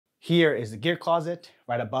Here is the gear closet.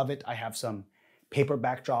 Right above it, I have some paper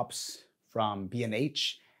backdrops from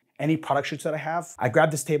B&H. Any product shoots that I have, I grab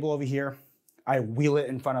this table over here, I wheel it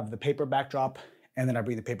in front of the paper backdrop, and then I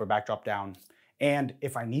bring the paper backdrop down. And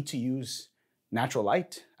if I need to use natural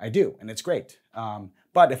light, I do, and it's great.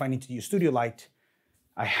 But if I need to use studio light,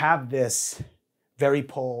 I have this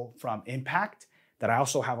Vari-Pole from Impact that I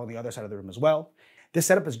also have on the other side of the room as well. This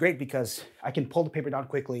setup is great because I can pull the paper down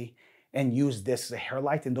quickly and use this as a hair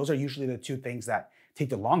light. And those are usually the two things that take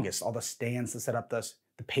the longest. All the stands to set up the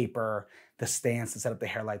paper, the stands to set up the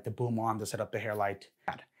hair light, the boom arm to set up the hair light.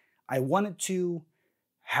 I wanted to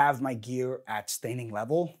have my gear at standing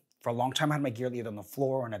level. For a long time, I had my gear either on the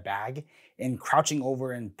floor or in a bag, and crouching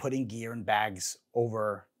over and putting gear in bags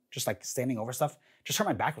over, just like standing over stuff, just hurt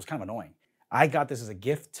my back. It was kind of annoying. I got this as a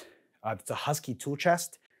gift. It's a Husky tool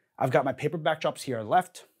chest. I've got my paper backdrops here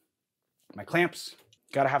left, my clamps,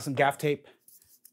 gotta have some gaff tape,